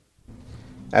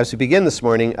As we begin this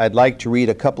morning, I'd like to read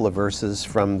a couple of verses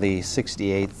from the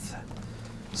 68th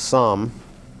Psalm,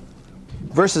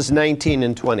 verses 19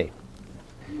 and 20.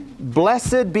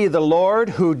 Blessed be the Lord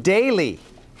who daily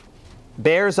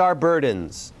bears our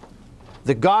burdens,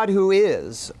 the God who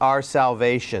is our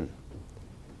salvation.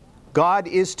 God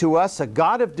is to us a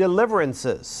God of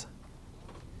deliverances,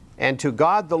 and to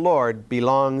God the Lord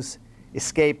belongs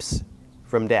escapes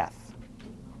from death.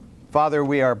 Father,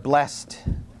 we are blessed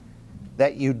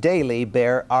that you daily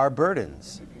bear our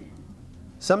burdens.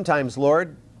 Sometimes,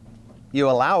 Lord, you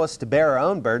allow us to bear our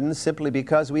own burdens simply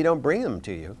because we don't bring them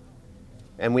to you.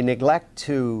 And we neglect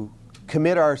to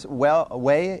commit our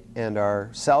way and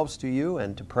ourselves to you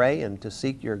and to pray and to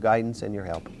seek your guidance and your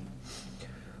help.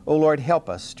 Oh Lord, help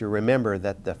us to remember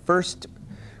that the first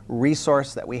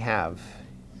resource that we have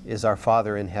is our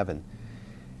Father in heaven.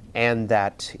 And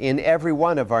that in every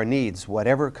one of our needs,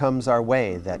 whatever comes our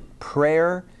way, that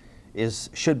prayer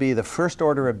should be the first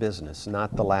order of business,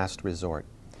 not the last resort.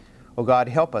 Oh God,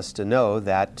 help us to know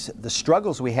that the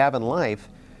struggles we have in life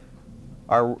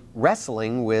are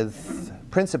wrestling with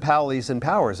principalities and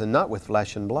powers and not with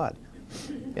flesh and blood.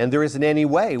 And there isn't any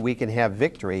way we can have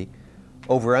victory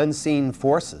over unseen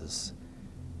forces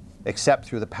except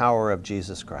through the power of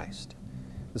Jesus Christ.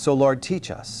 And so Lord,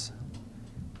 teach us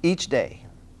each day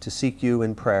to seek you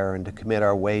in prayer and to commit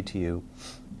our way to you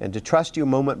and to trust you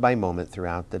moment by moment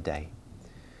throughout the day.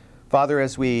 Father,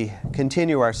 as we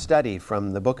continue our study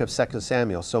from the book of 2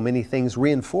 Samuel, so many things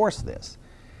reinforce this.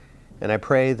 And I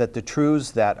pray that the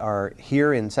truths that are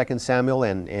here in 2 Samuel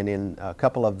and in a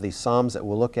couple of the Psalms that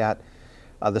we'll look at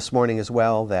this morning as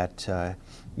well, that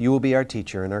you will be our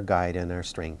teacher and our guide and our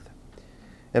strength.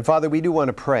 And Father, we do want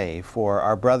to pray for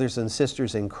our brothers and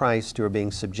sisters in Christ who are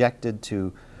being subjected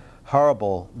to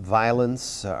horrible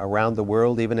violence around the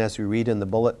world, even as we read in the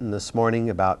bulletin this morning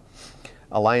about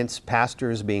Alliance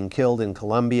pastors being killed in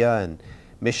Colombia and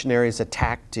missionaries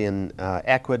attacked in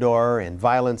Ecuador and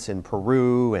violence in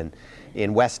Peru and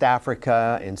in West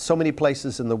Africa and so many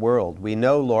places in the world. We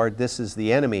know, Lord, this is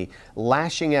the enemy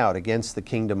lashing out against the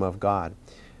kingdom of God.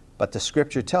 But the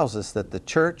Scripture tells us that the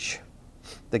church,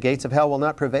 the gates of hell will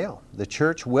not prevail. The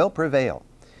church will prevail.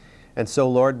 And so,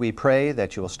 Lord, we pray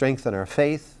that you will strengthen our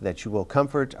faith, that you will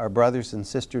comfort our brothers and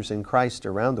sisters in Christ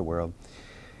around the world,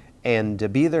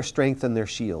 and be their strength and their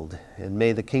shield. And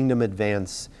may the kingdom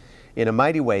advance in a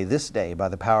mighty way this day by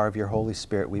the power of your Holy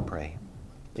Spirit, we pray.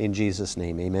 In Jesus'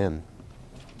 name, amen.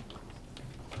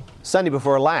 Sunday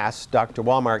before last, Dr.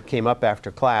 Walmart came up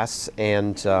after class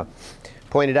and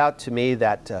pointed out to me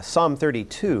that Psalm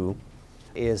 32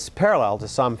 is parallel to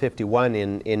Psalm 51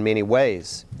 in many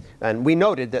ways. And we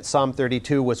noted that Psalm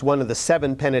 32 was one of the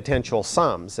 7 penitential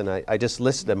Psalms, and I just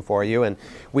listed them for you. And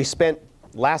we spent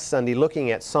last Sunday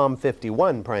looking at Psalm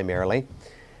 51 primarily.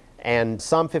 And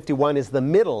Psalm 51 is the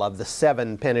middle of the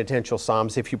 7 penitential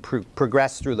Psalms if you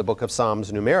progress through the book of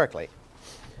Psalms numerically.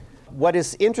 What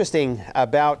is interesting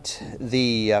about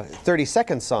the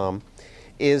 32nd Psalm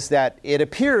is that it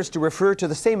appears to refer to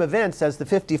the same events as the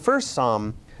 51st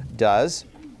Psalm does,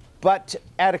 but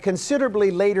at a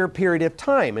considerably later period of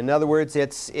time. In other words,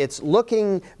 it's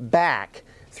looking back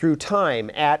through time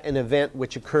at an event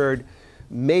which occurred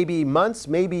maybe months,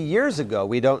 maybe years ago.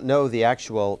 We don't know the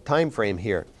actual time frame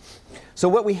here. So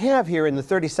what we have here in the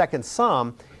 32nd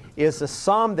Psalm is a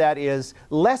psalm that is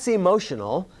less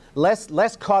emotional,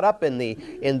 less caught up in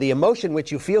the emotion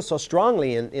which you feel so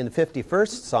strongly in the 51st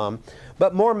Psalm,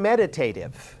 but more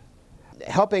meditative,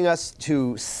 helping us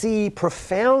to see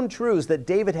profound truths that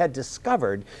David had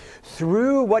discovered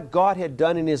through what God had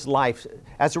done in his life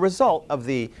as a result of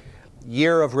the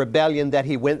year of rebellion that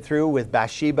he went through with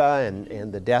Bathsheba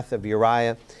and the death of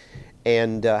Uriah,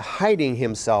 and hiding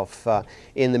himself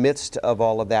in the midst of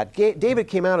all of that. David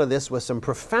came out of this with some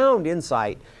profound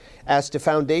insight as to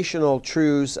foundational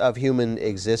truths of human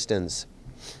existence.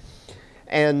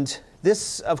 And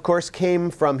this, of course,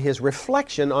 came from his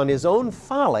reflection on his own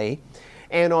folly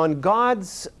and on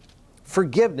God's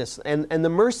forgiveness and the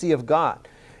mercy of God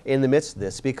in the midst of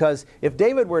this. Because if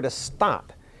David were to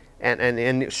stop,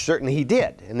 and certainly he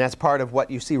did, and that's part of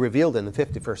what you see revealed in the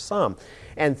 51st Psalm,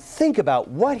 and think about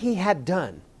what he had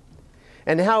done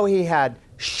and how he had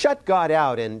shut God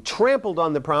out and trampled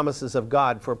on the promises of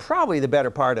God for probably the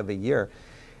better part of a year.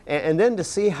 And then to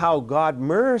see how God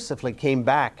mercifully came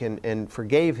back and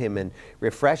forgave him and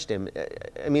refreshed him.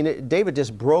 I mean, David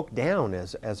just broke down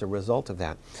as a result of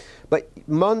that. But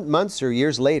months or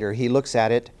years later, he looks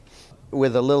at it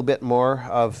with a little bit more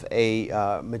of a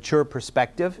mature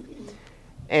perspective.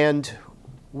 And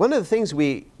one of the things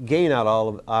we gain out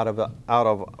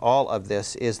of all of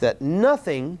this is that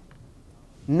nothing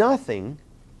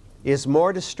is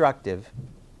more destructive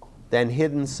than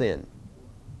hidden sin.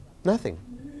 Nothing.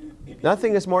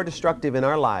 Nothing is more destructive in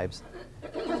our lives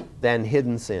than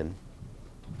hidden sin.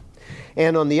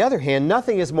 And on the other hand,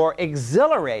 nothing is more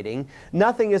exhilarating,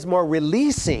 nothing is more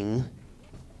releasing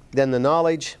than the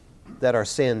knowledge that our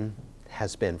sin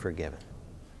has been forgiven.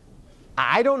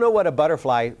 I don't know what a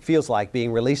butterfly feels like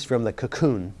being released from the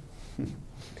cocoon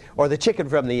or the chicken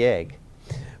from the egg.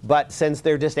 But since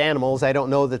they're just animals, I don't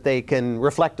know that they can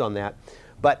reflect on that.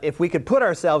 But if we could put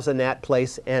ourselves in that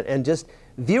place and just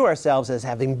view ourselves as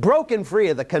having broken free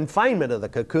of the confinement of the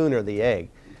cocoon or the egg,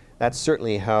 that's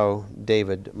certainly how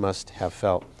David must have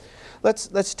felt.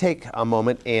 Let's take a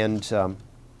moment and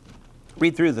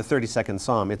read through the 32nd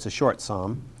Psalm. It's a short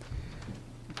psalm,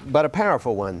 but a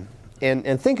powerful one.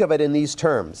 And think of it in these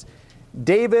terms.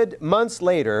 David, months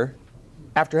later,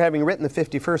 after having written the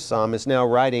 51st Psalm, is now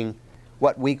writing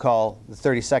what we call the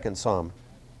 32nd Psalm.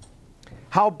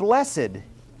 How blessed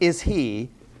is he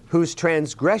whose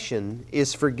transgression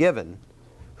is forgiven,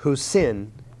 whose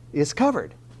sin is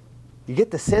covered. You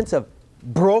get the sense of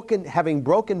having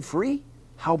broken free?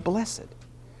 How blessed.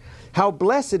 How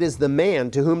blessed is the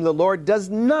man to whom the Lord does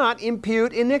not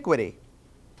impute iniquity,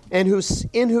 and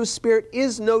in whose spirit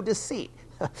is no deceit.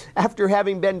 After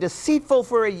having been deceitful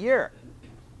for a year,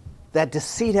 that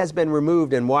deceit has been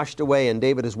removed and washed away, and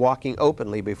David is walking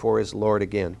openly before his Lord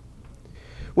again.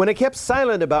 When I kept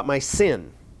silent about my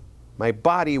sin, my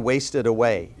body wasted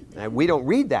away. We don't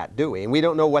read that, do we? And we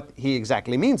don't know what he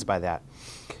exactly means by that.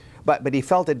 But he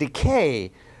felt a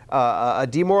decay, a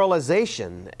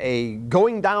demoralization, a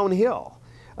going downhill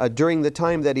during the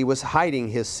time that he was hiding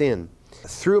his sin.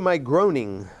 Through my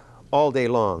groaning all day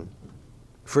long.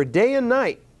 For day and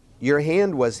night your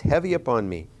hand was heavy upon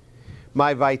me.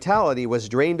 My vitality was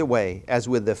drained away as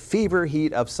with the fever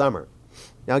heat of summer.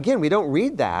 Now again, we don't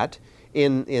read that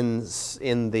in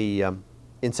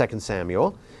 2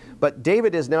 Samuel, but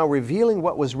David is now revealing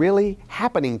what was really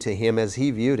happening to him as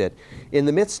he viewed it in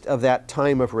the midst of that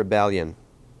time of rebellion.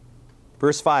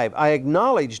 Verse 5, I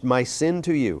acknowledged my sin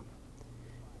to you,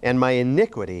 and my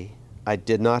iniquity I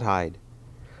did not hide.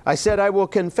 I said, I will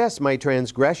confess my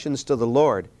transgressions to the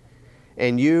Lord,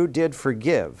 and you did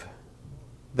forgive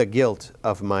the guilt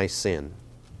of my sin.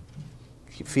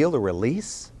 You feel the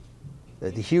release? The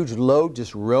huge load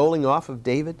just rolling off of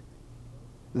David?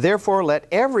 Therefore, let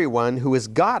everyone who is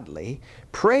godly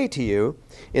pray to you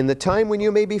in the time when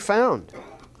you may be found.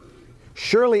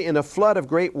 Surely in a flood of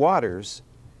great waters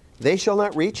they shall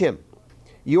not reach him.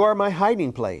 You are my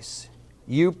hiding place.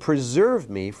 You preserve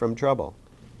me from trouble.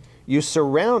 You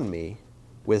surround me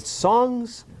with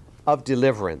songs of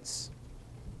deliverance.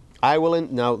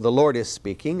 Now the Lord is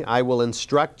speaking. I will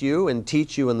instruct you and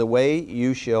teach you in the way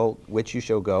which you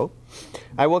shall go.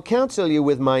 I will counsel you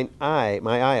with my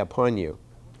eye upon you.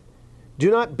 Do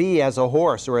not be as a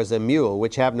horse or as a mule,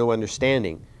 which have no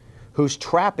understanding, whose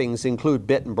trappings include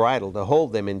bit and bridle to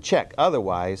hold them in check.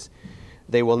 Otherwise,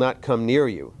 they will not come near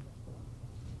you.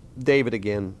 David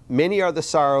again, many are the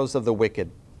sorrows of the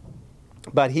wicked,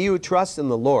 but he who trusts in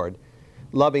the Lord,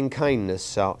 loving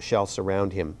kindness shall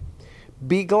surround him.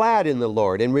 Be glad in the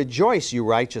Lord, and rejoice, you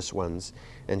righteous ones,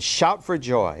 and shout for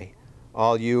joy,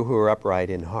 all you who are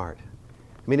upright in heart.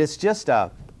 I mean, it's just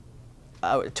a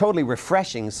totally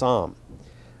refreshing psalm.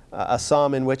 A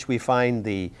psalm in which we find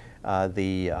the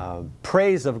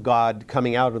praise of God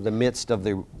coming out of the midst of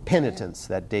the penitence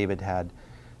that David had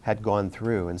gone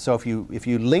through. And so if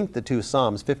you link the two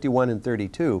psalms, 51 and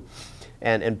 32,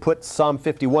 and put Psalm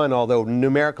 51, although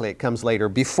numerically it comes later,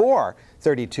 before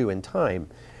 32 in time,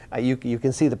 you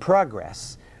can see the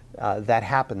progress that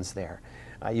happens there.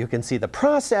 You can see the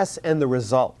process and the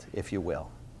result, if you will.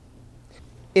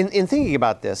 In thinking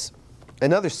about this,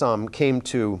 another psalm came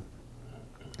to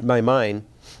my mind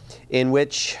in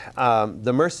which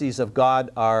the mercies of God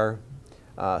are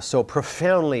so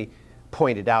profoundly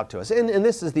pointed out to us. And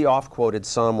this is the oft-quoted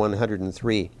Psalm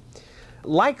 103.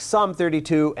 Like Psalm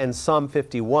 32 and Psalm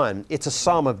 51, it's a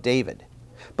psalm of David.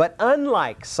 But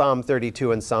unlike Psalm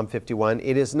 32 and Psalm 51,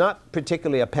 it is not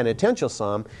particularly a penitential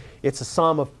psalm. It's a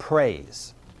psalm of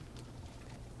praise.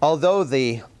 Although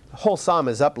the whole psalm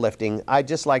is uplifting, I'd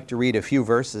just like to read a few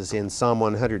verses in Psalm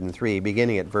 103,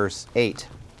 beginning at verse 8.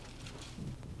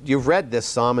 You've read this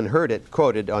psalm and heard it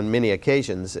quoted on many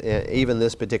occasions, even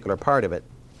this particular part of it.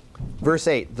 Verse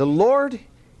 8, the Lord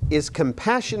is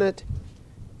compassionate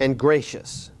and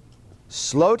gracious,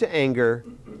 slow to anger,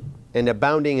 and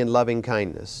abounding in loving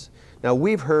kindness. Now,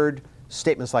 we've heard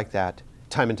statements like that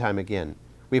time and time again.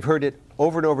 We've heard it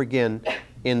over and over again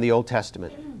in the Old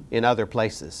Testament, in other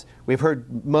places. We've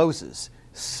heard Moses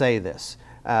say this.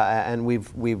 And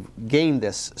we've gained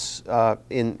this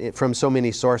from so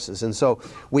many sources. And so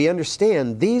we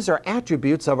understand these are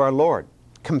attributes of our Lord.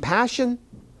 Compassion,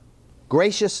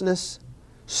 graciousness,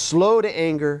 slow to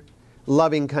anger,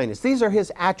 loving kindness. These are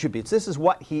His attributes. This is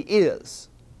what He is.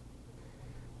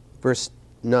 Verse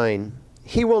 9,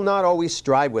 He will not always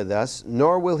strive with us,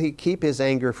 nor will He keep His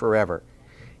anger forever.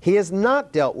 He has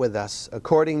not dealt with us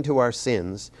according to our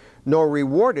sins, nor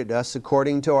rewarded us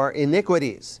according to our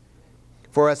iniquities.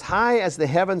 For as high as the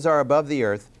heavens are above the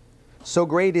earth, so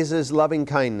great is His loving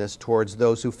kindness towards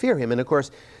those who fear Him. And of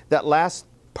course, that last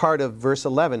part of verse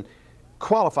 11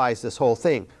 qualifies this whole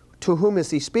thing. To whom is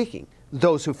He speaking?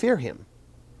 Those who fear Him.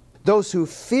 Those who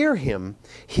fear Him,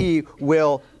 He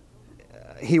will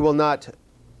not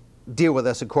deal with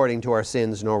us according to our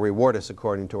sins, nor reward us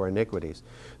according to our iniquities.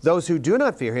 Those who do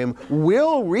not fear Him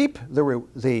will reap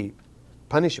the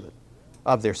punishment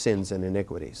of their sins and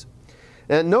iniquities.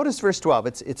 And notice verse 12.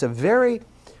 It's a very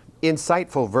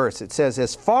insightful verse. It says,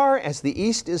 as far as the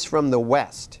east is from the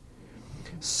west,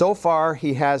 so far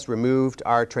He has removed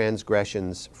our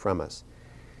transgressions from us.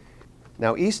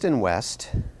 Now, east and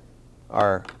west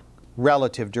are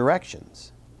relative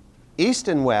directions. East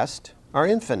and west are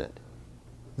infinite.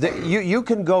 You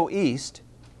can go east,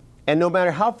 and no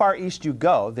matter how far east you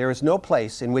go, there is no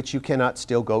place in which you cannot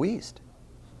still go east.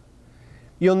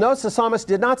 You'll notice the psalmist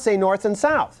did not say north and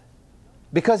south,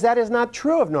 because that is not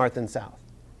true of north and south.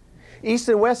 East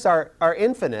and west are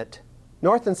infinite.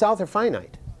 North and south are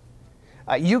finite.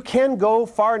 You can go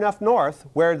far enough north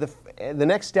where the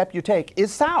next step you take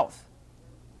is south.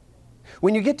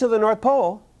 When you get to the North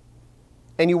Pole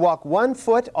and you walk 1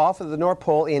 foot off of the North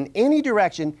Pole in any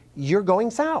direction, you're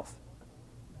going south.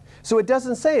 So it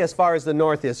doesn't say as far as the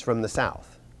north is from the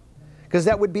south, because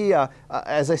that would be,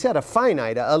 as I said, a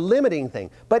finite, a limiting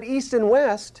thing. But east and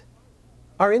west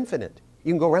are infinite.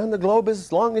 You can go around the globe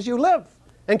as long as you live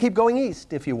and keep going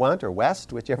east if you want, or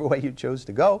west, whichever way you chose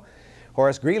to go.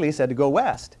 Horace Greeley said to go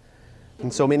west,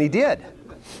 and so many did.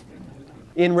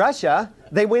 In Russia,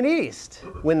 they went east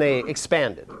when they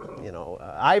expanded.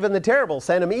 Ivan the Terrible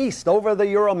sent them east over the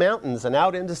Ural Mountains and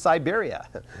out into Siberia.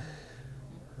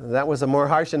 That was a more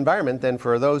harsh environment than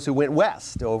for those who went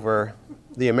west over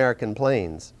the American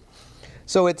plains.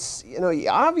 So it's,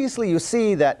 obviously you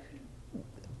see that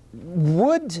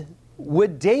would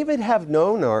David have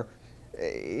known, or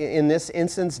in this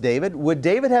instance David, would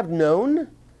David have known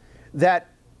that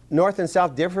north and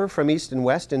south differ from east and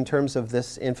west in terms of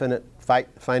this infinite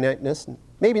finiteness?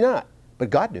 Maybe not, but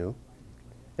God knew.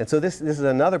 And so this is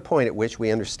another point at which we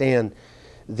understand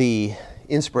the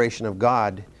inspiration of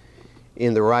God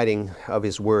in the writing of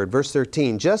His Word. Verse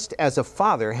 13, just as a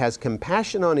father has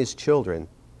compassion on his children,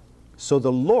 so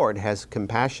the Lord has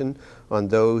compassion on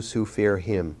those who fear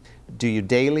Him. Do you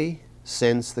daily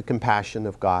sense the compassion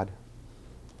of God?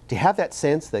 Do you have that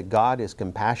sense that God is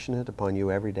compassionate upon you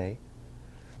every day?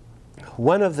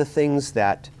 One of the things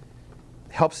that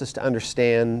helps us to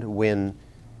understand when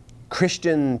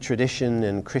Christian tradition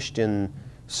and Christian,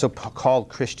 so-called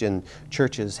Christian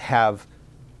churches have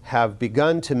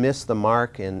begun to miss the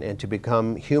mark and to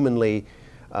become humanly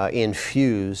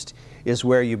infused is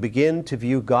where you begin to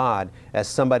view God as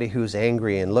somebody who's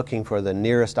angry and looking for the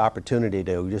nearest opportunity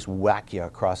to just whack you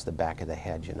across the back of the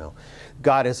head,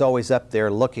 God is always up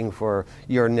there looking for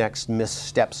your next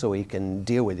misstep so He can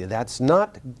deal with you. That's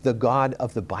not the God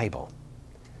of the Bible.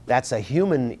 That's a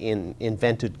human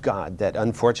invented God that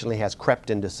unfortunately has crept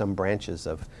into some branches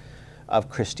of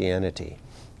Christianity.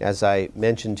 As I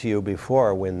mentioned to you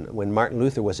before, when Martin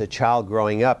Luther was a child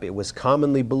growing up, it was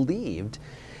commonly believed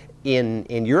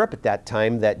in Europe at that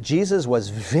time that Jesus was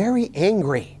very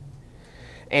angry,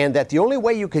 and that the only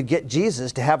way you could get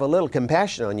Jesus to have a little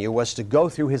compassion on you was to go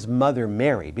through His mother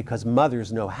Mary, because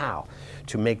mothers know how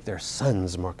to make their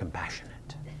sons more compassionate.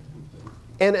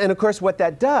 And of course what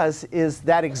that does is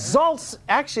that exalts,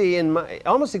 actually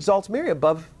almost exalts Mary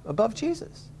above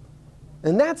Jesus.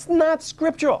 And that's not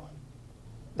scriptural.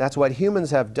 That's what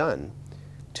humans have done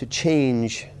to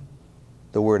change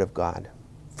the Word of God.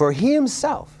 For He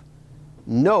Himself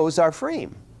knows our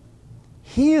frame.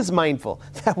 He is mindful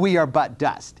that we are but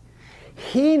dust.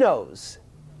 He knows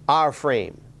our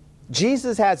frame.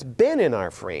 Jesus has been in our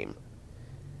frame,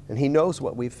 and He knows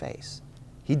what we face.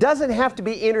 He doesn't have to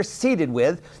be interceded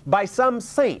with by some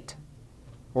saint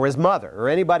or His mother or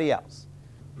anybody else.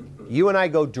 You and I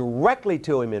go directly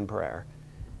to Him in prayer,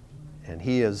 and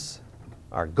He is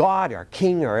our God, our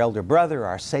King, our elder brother,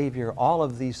 our Savior. All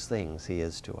of these things He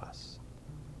is to us.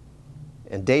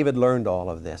 And David learned all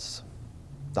of this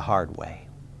the hard way.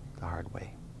 The hard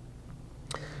way.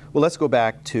 Well, let's go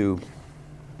back to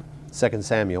 2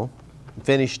 Samuel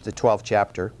finished the 12th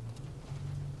chapter.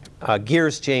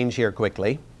 Gears change here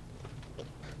quickly.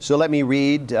 So let me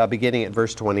read beginning at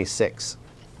verse 26.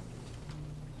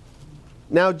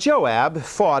 Now Joab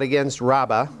fought against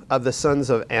Rabbah of the sons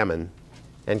of Ammon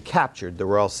and captured the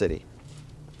royal city.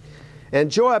 And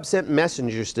Joab sent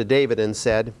messengers to David and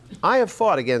said, I have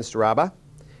fought against Rabbah,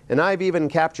 and I have even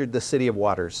captured the city of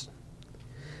waters.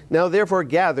 Now therefore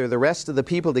gather the rest of the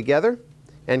people together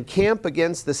and camp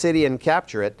against the city and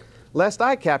capture it, lest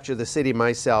I capture the city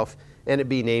myself and it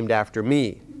be named after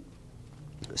me.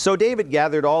 So David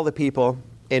gathered all the people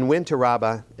and went to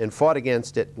Rabbah and fought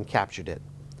against it and captured it.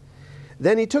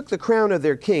 Then he took the crown of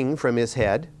their king from his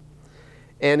head,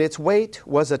 and its weight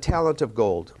was a talent of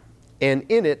gold, and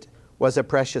in it was a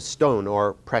precious stone,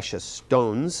 or precious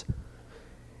stones,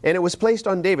 and it was placed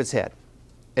on David's head.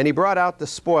 And he brought out the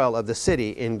spoil of the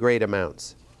city in great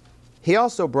amounts. He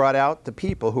also brought out the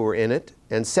people who were in it,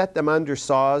 and set them under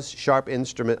saws, sharp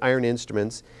iron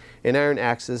instruments, and iron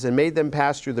axes, and made them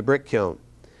pass through the brick kiln.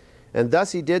 And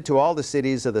thus he did to all the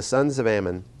cities of the sons of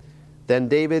Ammon. Then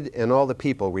David and all the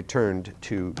people returned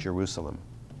to Jerusalem.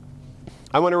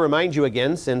 I want to remind you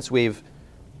again, since we've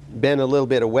been a little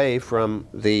bit away from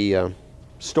the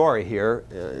story here,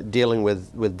 dealing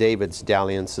with David's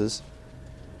dalliances,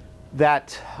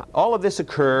 that all of this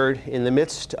occurred in the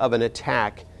midst of an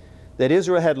attack that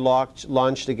Israel had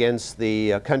launched against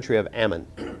the country of Ammon.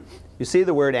 You see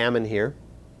the word Ammon here.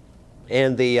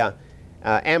 And the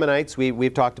Ammonites,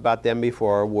 we've talked about them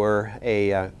before, were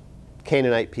a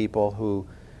Canaanite people who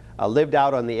lived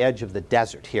out on the edge of the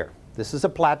desert here. This is a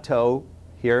plateau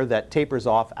here that tapers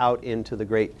off out into the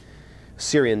great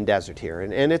Syrian desert here.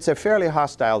 And it's a fairly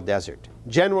hostile desert.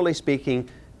 Generally speaking,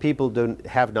 people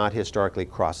have not historically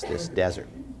crossed this desert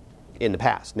in the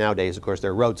past. Nowadays, of course,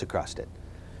 there are roads across it.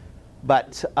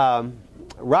 But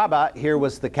Rabbah here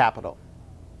was the capital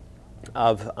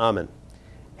of Ammon.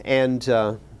 And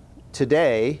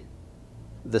today,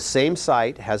 the same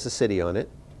site has a city on it.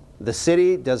 The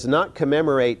city does not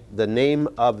commemorate the name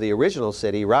of the original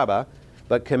city, Rabbah,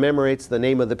 but commemorates the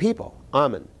name of the people,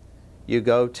 Ammon. You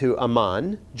go to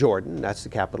Amman, Jordan, that's the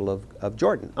capital of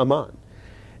Jordan, Amman.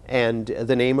 And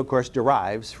the name, of course,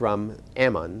 derives from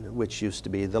Ammon, which used to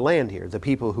be the land here. The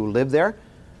people who live there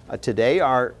today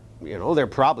are, there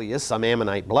probably is some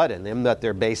Ammonite blood in them, that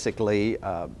they're basically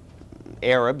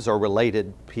Arabs or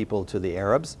related people to the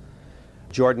Arabs.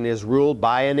 Jordan is ruled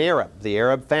by an Arab, the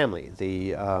Arab family.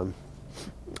 The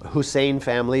Hussein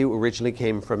family originally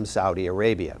came from Saudi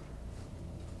Arabia.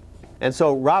 And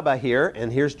so Rabbah here,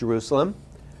 and here's Jerusalem.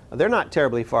 They're not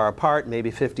terribly far apart,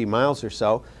 maybe 50 miles or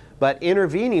so, but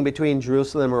intervening between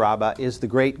Jerusalem and Rabbah is the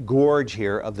great gorge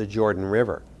here of the Jordan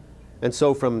River. And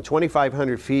so from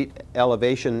 2,500 feet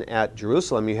elevation at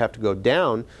Jerusalem, you have to go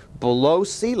down below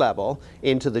sea level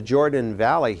into the Jordan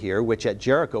Valley here, which at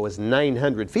Jericho is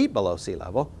 900 feet below sea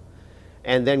level,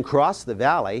 and then cross the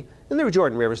valley. And the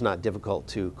Jordan River is not difficult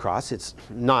to cross. It's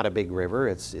not a big river.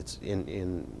 It's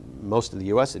in most of the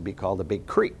U.S. it'd be called a big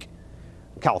creek.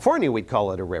 In California, we'd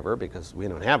call it a river because we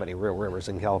don't have any real rivers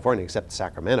in California except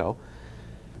Sacramento.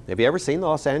 Have you ever seen the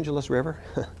Los Angeles River?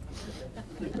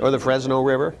 Or the Fresno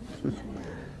River?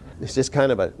 It's just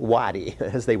kind of a wadi,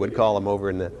 as they would call them over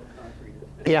in the...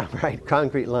 Yeah, right,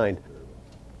 concrete lined.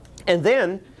 And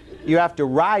then you have to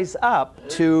rise up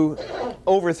to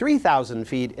over 3,000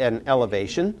 feet in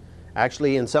elevation,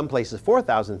 actually in some places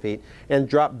 4,000 feet, and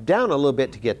drop down a little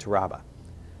bit to get to Rabbah.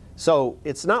 So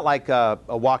it's not like a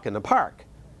walk in the park.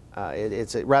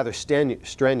 It's a rather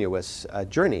strenuous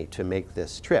journey to make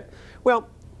this trip. Well,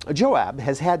 Joab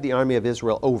has had the army of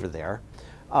Israel over there,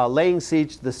 laying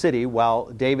siege to the city while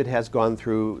David has gone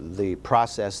through the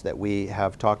process that we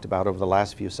have talked about over the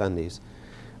last few Sundays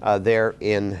there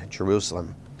in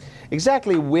Jerusalem.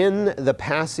 Exactly when the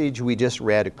passage we just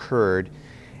read occurred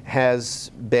has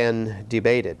been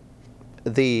debated.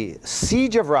 The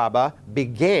siege of Rabbah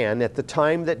began at the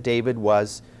time that David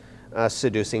was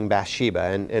seducing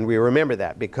Bathsheba. And we remember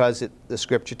that because the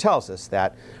scripture tells us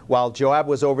that while Joab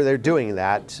was over there doing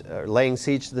that, laying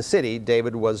siege to the city,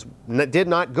 David did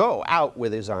not go out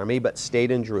with his army, but stayed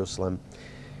in Jerusalem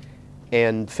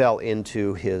and fell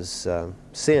into his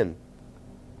sin.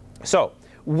 So,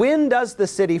 when does the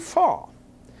city fall?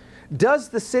 Does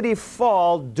the city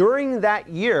fall during that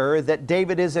year that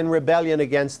David is in rebellion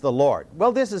against the Lord?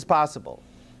 Well, this is possible.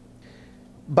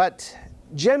 But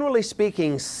generally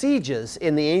speaking, sieges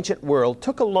in the ancient world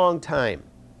took a long time.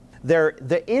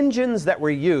 The engines that were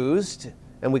used,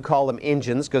 and we call them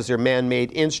engines because they're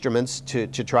man-made instruments to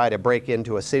try to break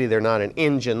into a city. They're not an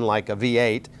engine like a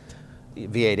V8.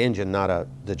 V8 engine, not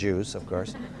the Jews, of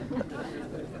course.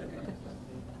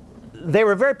 they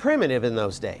were very primitive in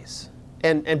those days.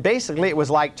 And basically it was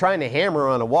like trying to hammer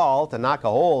on a wall to knock a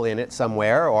hole in it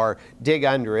somewhere, or dig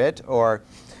under it, or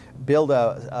build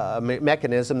a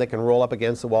mechanism that can roll up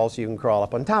against the wall so you can crawl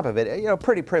up on top of it. You know,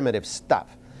 pretty primitive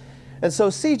stuff. And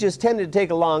so sieges tended to take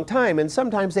a long time, and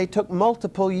sometimes they took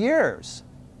multiple years.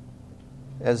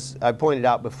 As I pointed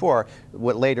out before,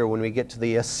 later when we get to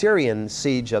the Assyrian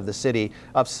siege of the city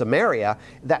of Samaria,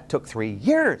 that took 3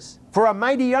 years for a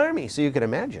mighty army. So you can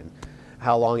imagine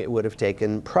how long it would have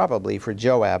taken probably for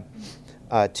Joab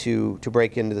to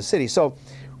break into the city. So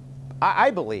I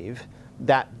believe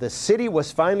that the city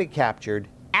was finally captured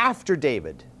after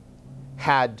David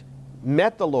had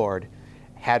met the Lord,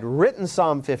 had written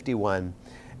Psalm 51,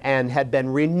 and had been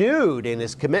renewed in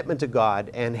his commitment to God,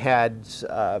 and had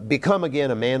become again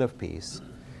a man of peace.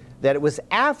 That it was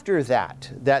after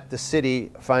that that the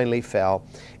city finally fell,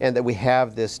 and that we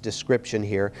have this description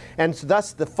here. And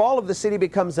thus the fall of the city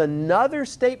becomes another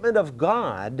statement of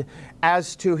God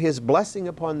as to his blessing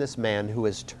upon this man who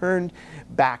has turned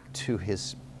back to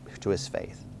his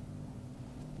faith.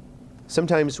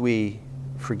 Sometimes we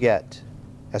forget,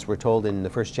 as we're told in the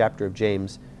first chapter of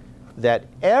James, that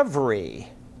every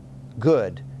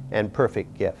good and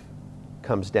perfect gift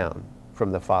comes down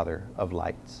from the Father of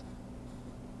lights,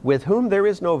 with whom there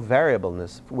is no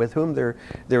variableness, with whom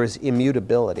there is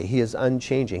immutability. He is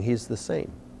unchanging. He's the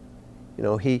same. You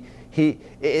know, he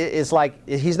is like,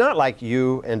 he's not like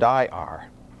you and I are,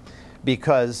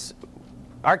 because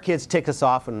our kids tick us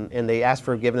off and they ask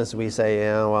for forgiveness, and we say,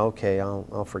 yeah, well, okay,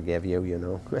 I'll forgive you, you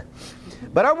know.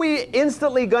 But are we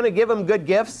instantly going to give them good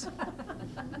gifts?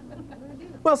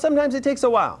 Well, sometimes it takes a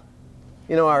while.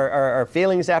 You know, our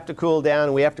feelings have to cool down,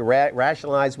 and we have to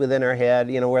rationalize within our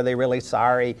head, you know, were they really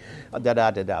sorry,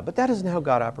 da-da-da-da. But that isn't how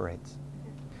God operates.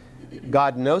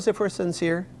 God knows if we're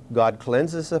sincere. God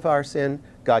cleanses us of our sin.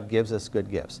 God gives us good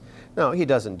gifts. No, he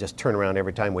doesn't just turn around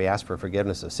every time we ask for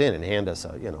forgiveness of sin and hand us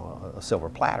a silver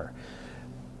platter.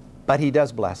 But he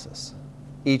does bless us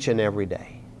each and every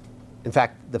day. In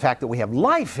fact, the fact that we have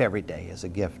life every day is a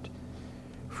gift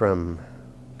from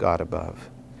God above.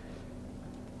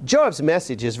 Joab's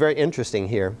message is very interesting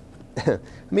here. Let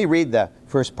me read the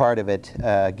first part of it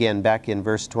again, back in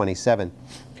verse 27.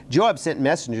 Joab sent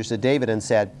messengers to David and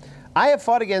said, I have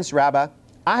fought against Rabbah.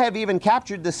 I have even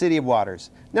captured the city of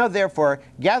waters. Now therefore,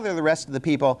 gather the rest of the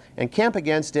people and camp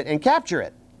against it and capture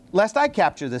it, lest I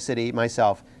capture the city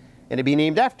myself and it be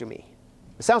named after me.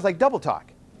 It sounds like double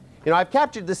talk. You know, I've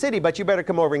captured the city, but you better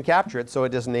come over and capture it so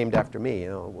it isn't named after me. You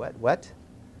know, what?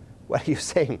 What are you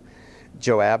saying,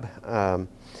 Joab?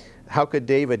 How could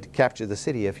David capture the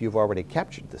city if you've already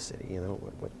captured the city? You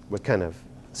know, what kind of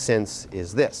sense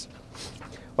is this?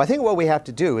 Well, I think what we have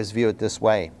to do is view it this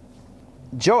way.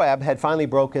 Joab had finally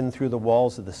broken through the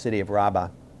walls of the city of Rabbah,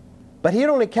 but he had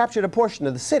only captured a portion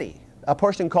of the city, a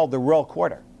portion called the Royal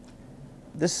Quarter.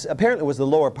 This apparently was the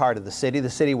lower part of the city. The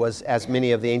city was, as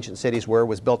many of the ancient cities were,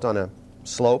 was built on a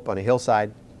slope, on a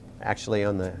hillside, actually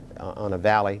on a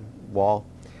valley wall.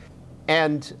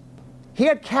 And he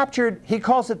had captured, he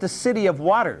calls it the city of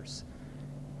waters,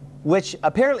 which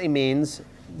apparently means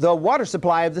the water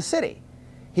supply of the city.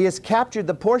 He has captured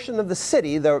the portion of the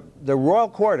city, the royal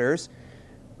quarters,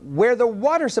 where the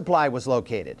water supply was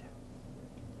located.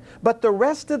 But the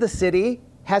rest of the city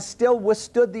has still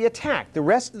withstood the attack. The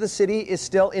rest of the city is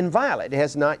still inviolate. It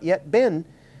has not yet been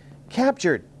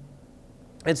captured.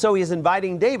 And so he is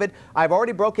inviting David, I've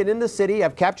already broken into the city,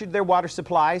 I've captured their water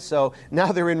supply, so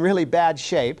now they're in really bad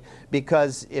shape,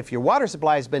 because if your water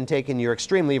supply has been taken, you're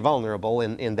extremely vulnerable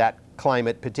in that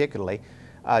climate particularly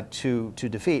to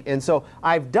defeat. And so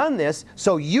I've done this,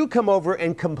 so you come over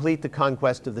and complete the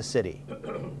conquest of the city.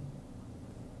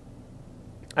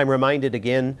 I'm reminded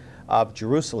again of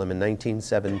Jerusalem in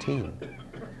 1917.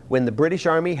 When the British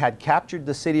Army had captured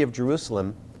the city of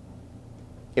Jerusalem,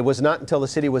 it was not until the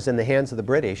city was in the hands of the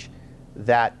British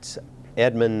that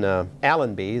Edmund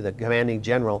Allenby, the commanding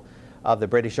general of the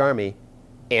British Army,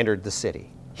 entered the city.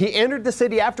 He entered the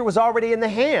city after it was already in the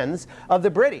hands of the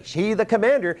British. He, the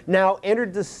commander, now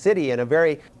entered the city in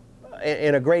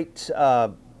a great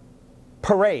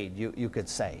parade, you could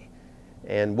say.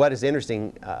 And what is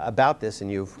interesting about this, and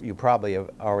you probably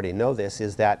already know this,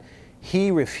 is that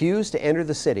he refused to enter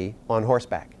the city on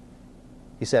horseback.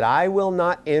 He said, I will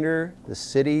not enter the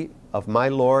city of my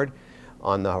Lord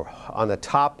on the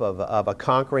top of a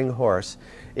conquering horse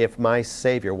if my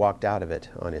Savior walked out of it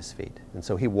on his feet. And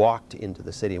so he walked into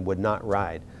the city and would not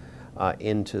ride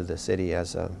into the city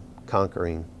as a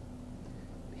conquering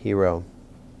hero.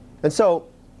 And so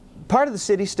part of the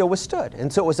city still withstood.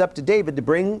 And so it was up to David to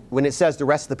bring, when it says the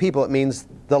rest of the people, it means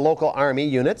the local army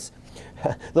units,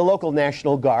 the local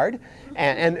National Guard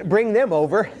and bring them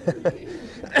over.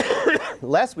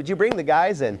 Les, would you bring the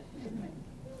guys in?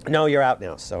 No, you're out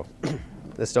now, so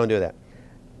let's don't do that.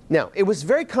 Now, it was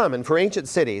very common for ancient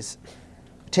cities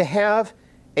to have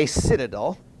a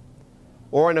citadel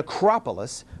or an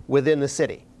acropolis within the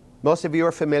city. Most of you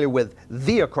are familiar with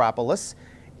the Acropolis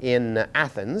in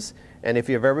Athens. And if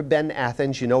you've ever been to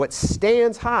Athens, you know it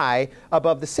stands high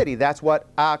above the city. That's what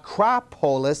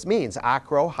Acropolis means.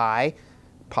 Acro, high,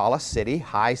 polis, city,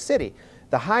 high city.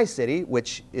 The high city,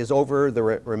 which is over the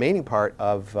remaining part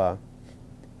of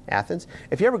Athens.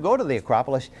 If you ever go to the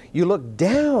Acropolis, you look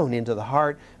down into the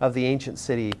heart of the ancient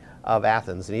city of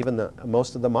Athens, and even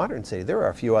most of the modern city. There are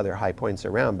a few other high points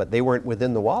around, but they weren't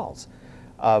within the walls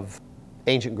of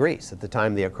ancient Greece. At the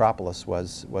time, the Acropolis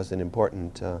was an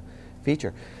important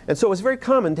feature. And so it was very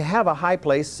common to have a high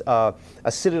place, a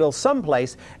citadel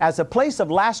someplace, as a place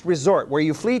of last resort where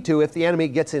you flee to if the enemy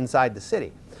gets inside the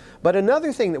city. But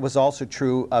another thing that was also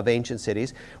true of ancient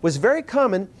cities was very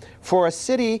common for a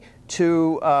city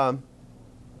to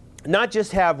not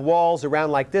just have walls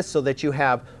around like this so that you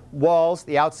have walls,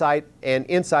 the outside and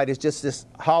inside is just this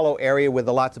hollow area with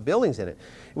lots of buildings in it.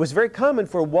 It was very common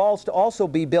for walls to also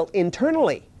be built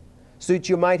internally so that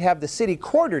you might have the city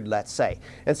quartered, let's say.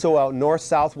 And so a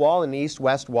north-south wall and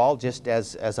east-west wall, just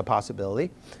as a possibility,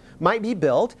 might be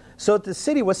built so that the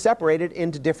city was separated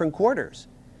into different quarters.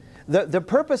 The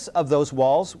purpose of those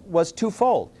walls was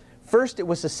twofold. First, it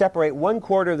was to separate one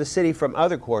quarter of the city from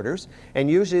other quarters, and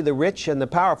usually the rich and the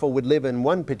powerful would live in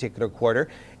one particular quarter,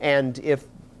 and if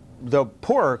the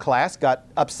poorer class got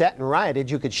upset and rioted,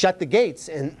 you could shut the gates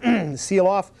and seal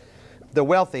off the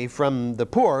wealthy from the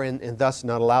poor and thus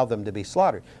not allow them to be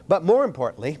slaughtered. But more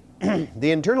importantly,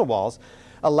 the internal walls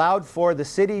allowed for the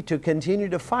city to continue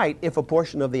to fight if a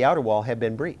portion of the outer wall had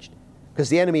been breached. Because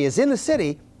the enemy is in the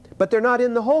city, but they're not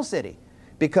in the whole city,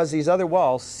 because these other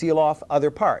walls seal off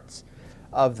other parts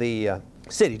of the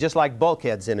city, just like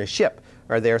bulkheads in a ship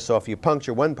are there. So if you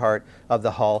puncture one part of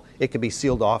the hull, it can be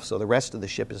sealed off so the rest of the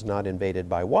ship is not invaded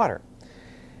by water.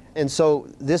 And so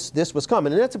this was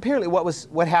common, and that's apparently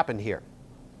what happened here.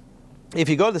 If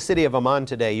you go to the city of Amman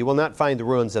today, you will not find the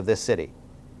ruins of this city.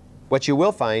 What you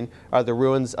will find are the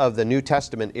ruins of the New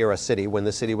Testament era city when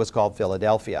the city was called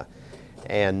Philadelphia.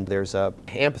 And there's a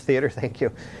amphitheater, thank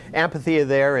you, amphitheater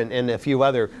there and a few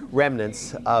other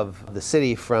remnants of the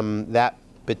city from that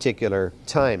particular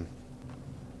time.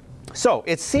 So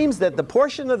it seems that the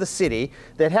portion of the city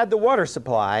that had the water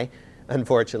supply,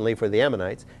 unfortunately for the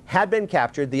Ammonites, had been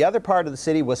captured. The other part of the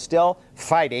city was still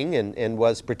fighting and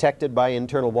was protected by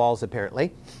internal walls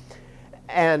apparently.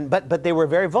 But they were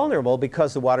very vulnerable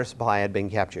because the water supply had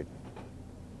been captured.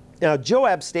 Now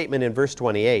Joab's statement in verse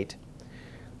 28,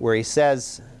 where he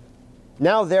says,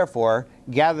 "Now therefore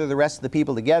gather the rest of the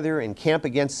people together and camp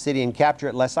against the city and capture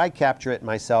it, lest I capture it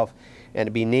myself and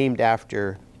it be named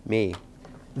after me."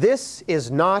 This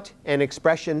is not an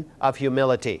expression of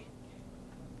humility.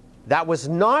 That was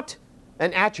not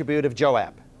an attribute of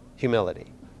Joab,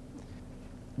 humility.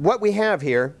 What we have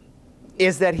here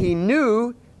is that he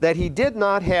knew that he did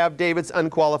not have David's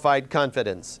unqualified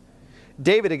confidence.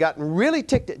 David had gotten really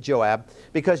ticked at Joab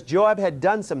because Joab had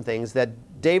done some things that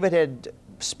David had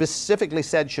specifically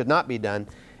said should not be done,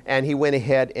 and he went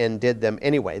ahead and did them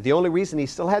anyway. The only reason he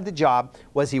still had the job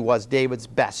was he was David's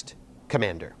best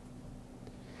commander.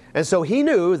 And so he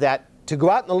knew that to go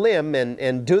out on a limb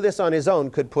and do this on his own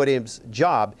could put his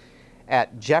job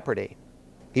at jeopardy.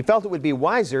 He felt it would be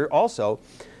wiser also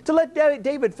to let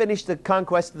David finish the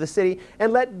conquest of the city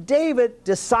and let David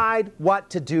decide what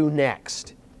to do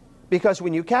next. Because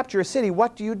when you capture a city,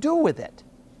 what do you do with it?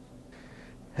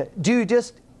 Do you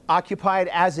just occupy it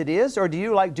as it is, or do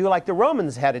you do like the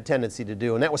Romans had a tendency to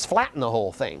do, and that was flatten the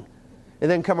whole thing,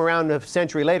 and then come around a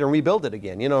century later and rebuild it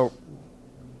again?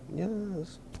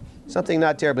 There's something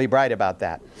not terribly bright about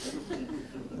that.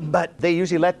 But they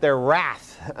usually let their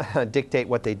wrath dictate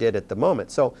what they did at the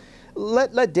moment. So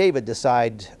let David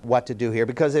decide what to do here,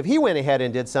 because if he went ahead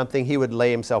and did something, he would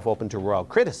lay himself open to royal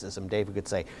criticism. David could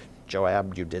say,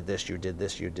 "Joab, you did this, you did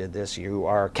this, you did this, you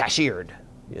are cashiered,"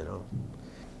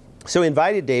 So he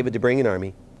invited David to bring an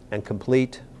army and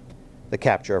complete the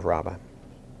capture of Rabbah.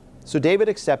 So David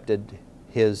accepted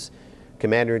his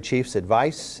commander-in-chief's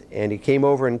advice, and he came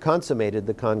over and consummated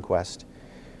the conquest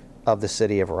of the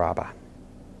city of Rabbah.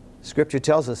 Scripture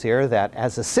tells us here that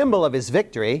as a symbol of his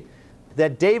victory,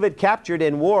 that David captured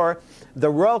in war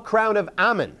the royal crown of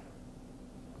Ammon.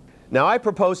 Now I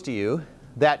propose to you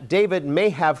that David may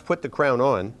have put the crown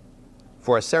on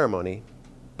for a ceremony,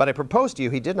 but I propose to you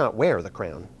he did not wear the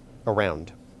crown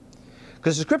around.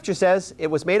 Because the Scripture says it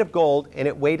was made of gold and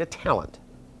it weighed a talent.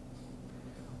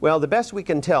 Well, the best we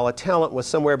can tell, a talent was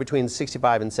somewhere between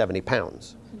 65 and 70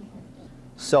 pounds.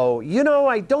 So,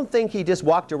 I don't think he just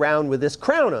walked around with this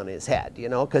crown on his head,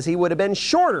 because he would have been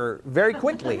shorter very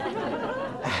quickly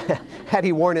had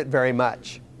he worn it very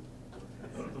much.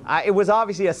 It was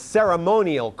obviously a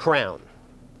ceremonial crown,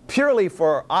 purely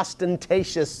for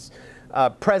ostentatious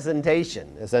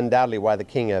presentation. Is undoubtedly why the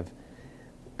king of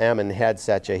Ammon had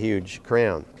such a huge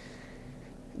crown.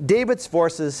 David's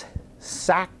forces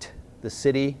sacked the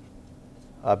city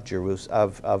of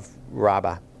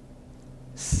Rabbah.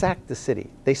 Sacked the city.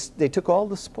 They took all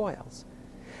the spoils.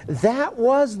 That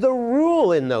was the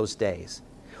rule in those days.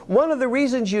 One of the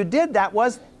reasons you did that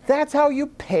was that's how you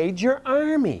paid your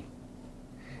army.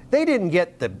 They didn't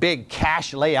get the big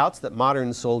cash layouts that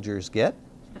modern soldiers get.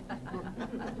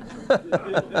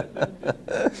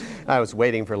 I was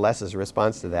waiting for Les's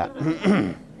response to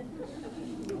that.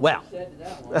 Well,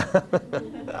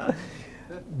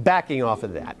 backing off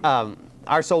of that,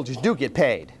 our soldiers do get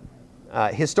paid.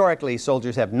 Historically,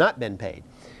 soldiers have not been paid.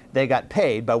 They got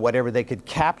paid by whatever they could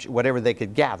capture, whatever they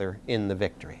could gather in the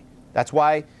victory. That's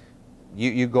why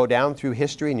you go down through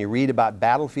history and you read about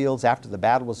battlefields. After the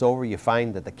battle was over, you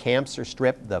find that the camps are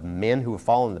stripped. The men who have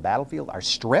fallen in the battlefield are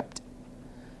stripped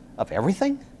of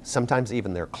everything, sometimes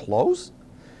even their clothes.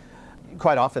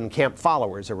 Quite often, camp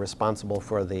followers are responsible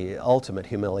for the ultimate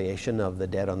humiliation of the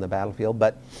dead on the battlefield.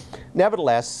 But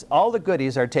nevertheless, all the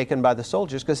goodies are taken by the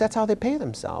soldiers because that's how they pay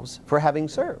themselves for having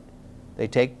served. They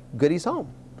take goodies home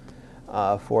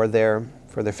for their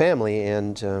family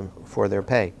and for their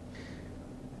pay.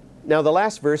 Now, the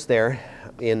last verse there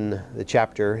in the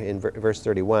chapter, in verse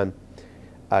 31,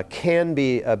 can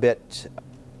be a bit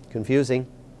confusing.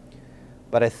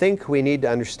 But I think we need to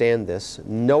understand this,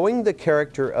 knowing the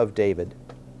character of David,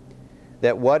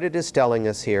 that what it is telling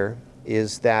us here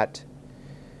is that,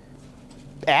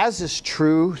 as is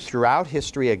true throughout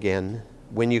history again,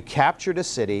 when you captured a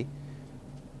city,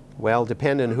 well,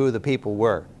 depending on who the people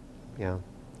were.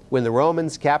 When the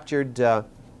Romans captured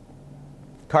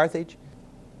Carthage,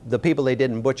 the people they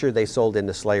didn't butcher, they sold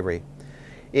into slavery.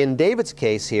 In David's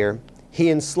case here, he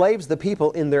enslaves the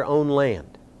people in their own land.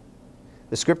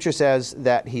 The scripture says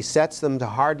that he sets them to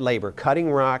hard labor, cutting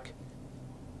rock,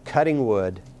 cutting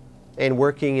wood, and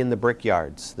working in the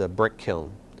brickyards, the brick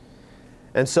kiln.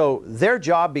 And so their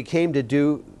job became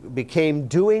doing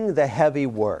the heavy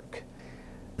work.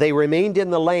 They remained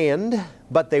in the land,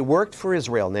 but they worked for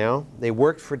Israel now. They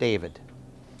worked for David.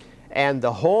 And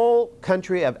the whole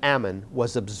country of Ammon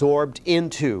was absorbed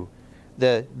into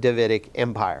the Davidic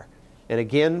Empire. And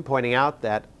again, pointing out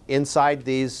that inside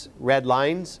these red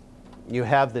lines, you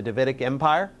have the Davidic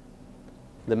Empire,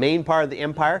 the main part of the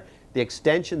empire, the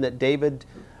extension that David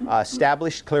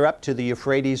established clear up to the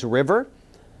Euphrates River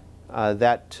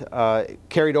that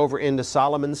carried over into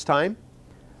Solomon's time.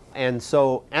 And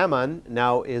so Ammon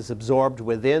now is absorbed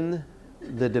within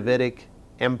the Davidic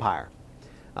Empire.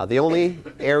 The only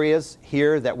areas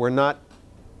here that were not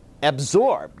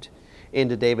absorbed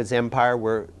into David's empire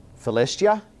were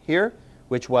Philistia here,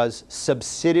 which was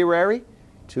subsidiary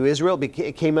to Israel.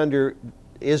 It came under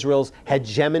Israel's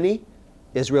hegemony.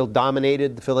 Israel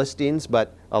dominated the Philistines,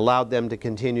 but allowed them to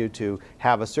continue to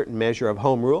have a certain measure of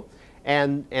home rule.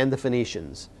 And the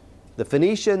Phoenicians. The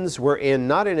Phoenicians were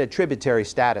not in a tributary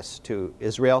status to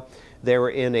Israel. They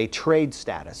were in a trade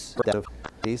status.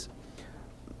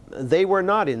 They were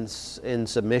not in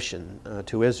submission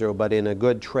to Israel, but in a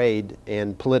good trade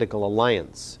and political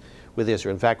alliance with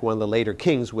Israel. In fact, one of the later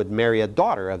kings would marry a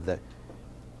daughter of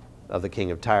the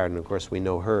king of Tyre, and of course we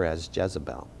know her as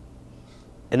Jezebel.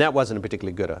 And that wasn't a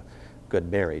particularly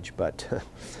good marriage, but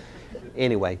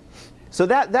anyway. So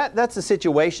that's the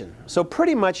situation. So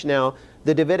pretty much now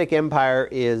the Davidic Empire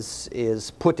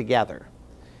is put together.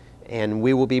 And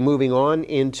we will be moving on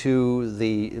into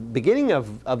the beginning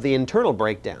of the internal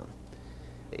breakdown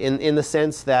in the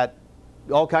sense that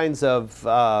all kinds of,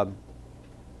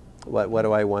 what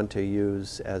do I want to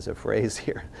use as a phrase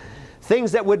here?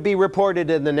 Things that would be reported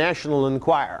in the National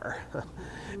Enquirer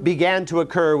began to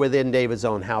occur within David's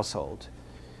own household.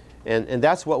 And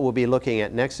that's what we'll be looking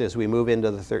at next as we move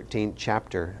into the 13th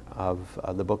chapter of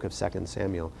the book of 2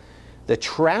 Samuel. The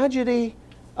tragedy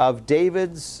of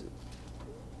David's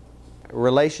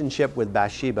relationship with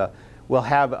Bathsheba will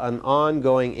have an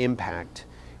ongoing impact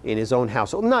in his own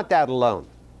household. Not that alone.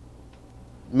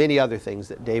 Many other things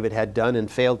that David had done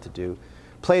and failed to do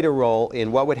played a role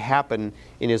in what would happen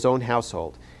in his own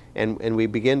household. And we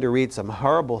begin to read some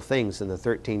horrible things in the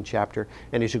 13th chapter.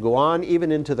 And as you go on,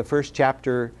 even into the first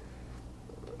chapter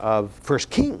of 1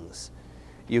 Kings,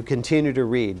 you continue to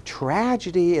read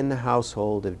tragedy in the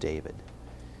household of David.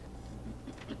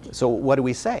 So what do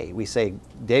we say? We say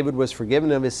David was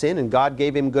forgiven of his sin and God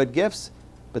gave him good gifts,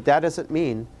 but that doesn't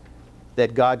mean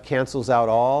that God cancels out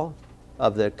all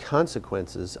of the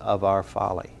consequences of our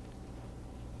folly.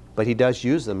 But he does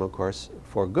use them, of course,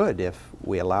 for good if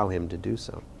we allow him to do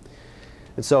so.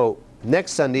 And so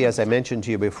next Sunday, as I mentioned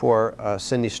to you before,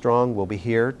 Cindy Strong will be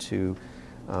here to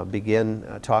begin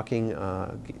talking,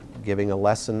 giving a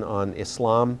lesson on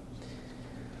Islam.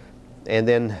 And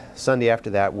then Sunday after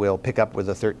that, we'll pick up with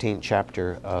the 13th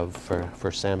chapter of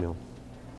 1 Samuel.